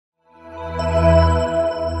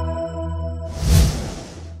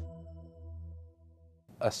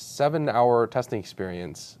a 7-hour testing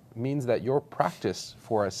experience means that your practice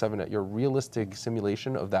for your realistic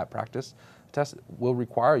simulation of that practice test will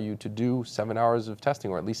require you to do 7 hours of testing,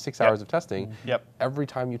 or at least 6 hours of testing every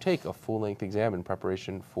time you take a full-length exam in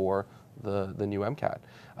preparation for the new MCAT.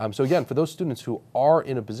 So again, for those students who are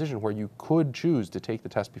in a position where you could choose to take the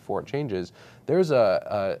test before it changes, there's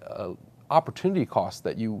a opportunity cost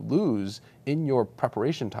that you lose in your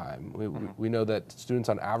preparation time. We know that students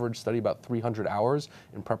on average study about 300 hours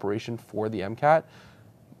in preparation for the MCAT.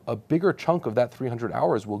 A bigger chunk of that 300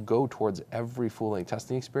 hours will go towards every full-length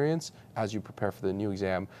testing experience as you prepare for the new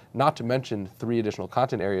exam, not to mention 3 additional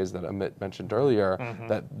content areas that Amit mentioned earlier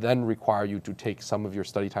that then require you to take some of your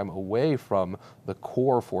study time away from the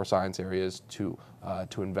core 4 science areas to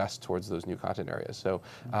invest towards those new content areas. So,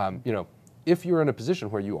 you know, if you're in a position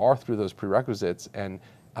where you are through those prerequisites and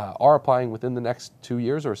are applying within the next 2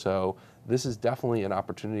 years or so, this is definitely an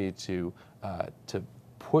opportunity to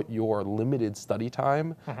put your limited study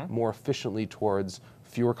time more efficiently towards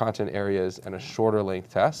fewer content areas and a shorter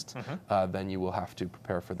length test than you will have to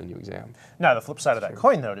prepare for the new exam. Now, the flip side of that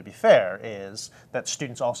coin, though, to be fair, is that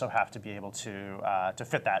students also have to be able to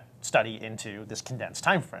fit that study into this condensed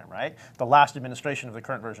time frame, right? The last administration of the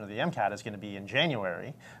current version of the MCAT is going to be in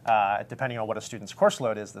January. Depending on what a student's course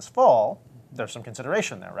load is this fall, there's some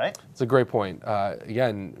consideration there, right? It's a great point.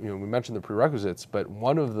 Again, you know, we mentioned the prerequisites, but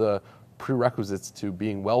one of the prerequisites to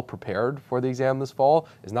being well prepared for the exam this fall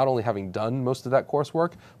is not only having done most of that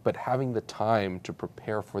coursework, but having the time to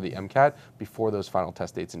prepare for the MCAT before those final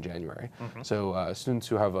test dates in January. So students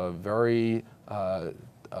who have a very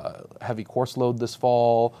heavy course load this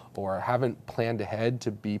fall or haven't planned ahead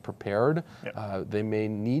to be prepared, they may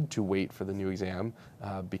need to wait for the new exam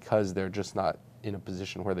because they're just not in a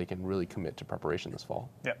position where they can really commit to preparation this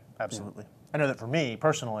fall. Yeah, absolutely. I know that for me,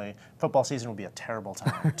 personally, football season would be a terrible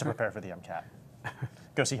time to prepare for the MCAT.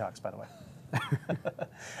 Go Seahawks, by the way.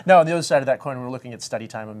 Now, on the other side of that coin, we're looking at study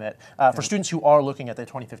time, Amit. For students who are looking at their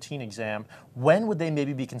 2015 exam, when would they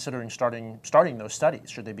maybe be considering starting those studies?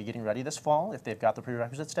 Should they be getting ready this fall if they've got the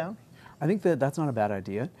prerequisites down? I think that that's not a bad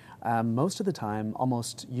idea. Most of the time,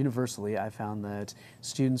 almost universally, I found that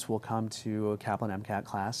students will come to a Kaplan MCAT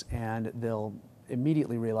class and they'll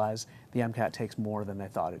immediately realize the MCAT takes more than they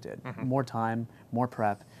thought it did. More time, more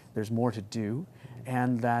prep, there's more to do,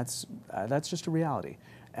 and that's just a reality.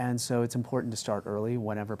 And so it's important to start early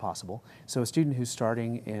whenever possible. So a student who's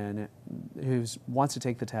wants to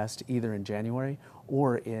take the test either in January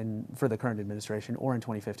or for the current administration or in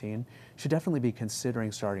 2015 should definitely be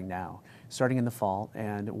considering starting now, starting in the fall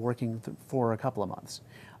and working for a couple of months.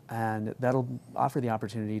 And that'll offer the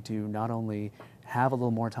opportunity to not only have a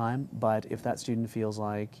little more time, but if that student feels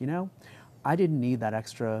like, you know, I didn't need that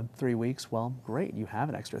extra 3 weeks, well, great, you have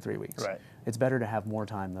an extra 3 weeks. Right. It's better to have more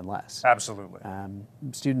time than less. Absolutely.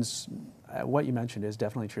 Students, what you mentioned is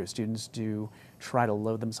definitely true. Students do try to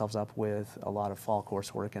load themselves up with a lot of fall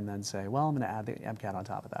coursework and then say, well, I'm going to add the MCAT on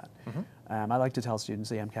top of that. I like to tell students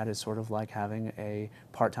the MCAT is sort of like having a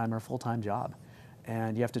part-time or full-time job.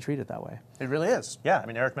 And you have to treat it that way. It really is. Yeah, I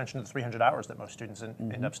mean, Eric mentioned the 300 hours that most students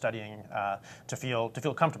end up studying to feel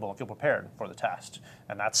comfortable and feel prepared for the test,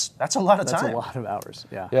 and that's a lot of time. That's a lot of hours.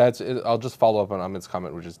 Yeah. Yeah. I'll just follow up on Amit's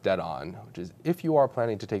comment, which is dead on. Which is, if you are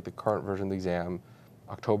planning to take the current version of the exam,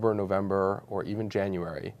 October, November, or even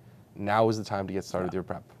January, now is the time to get started with your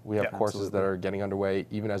prep. We have courses that are getting underway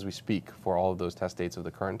even as we speak for all of those test dates of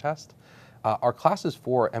the current test. Our classes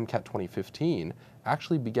for MCAT 2015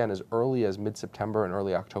 actually began as early as mid-September and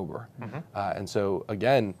early October. And so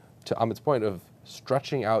again, to Amit's point of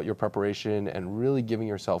stretching out your preparation and really giving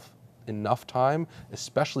yourself enough time,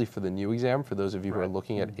 especially for the new exam, for those of you who are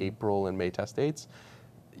looking at April and May test dates,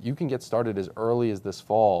 you can get started as early as this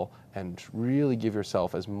fall and really give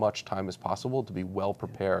yourself as much time as possible to be well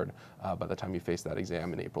prepared by the time you face that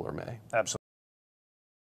exam in April or May. Absolutely.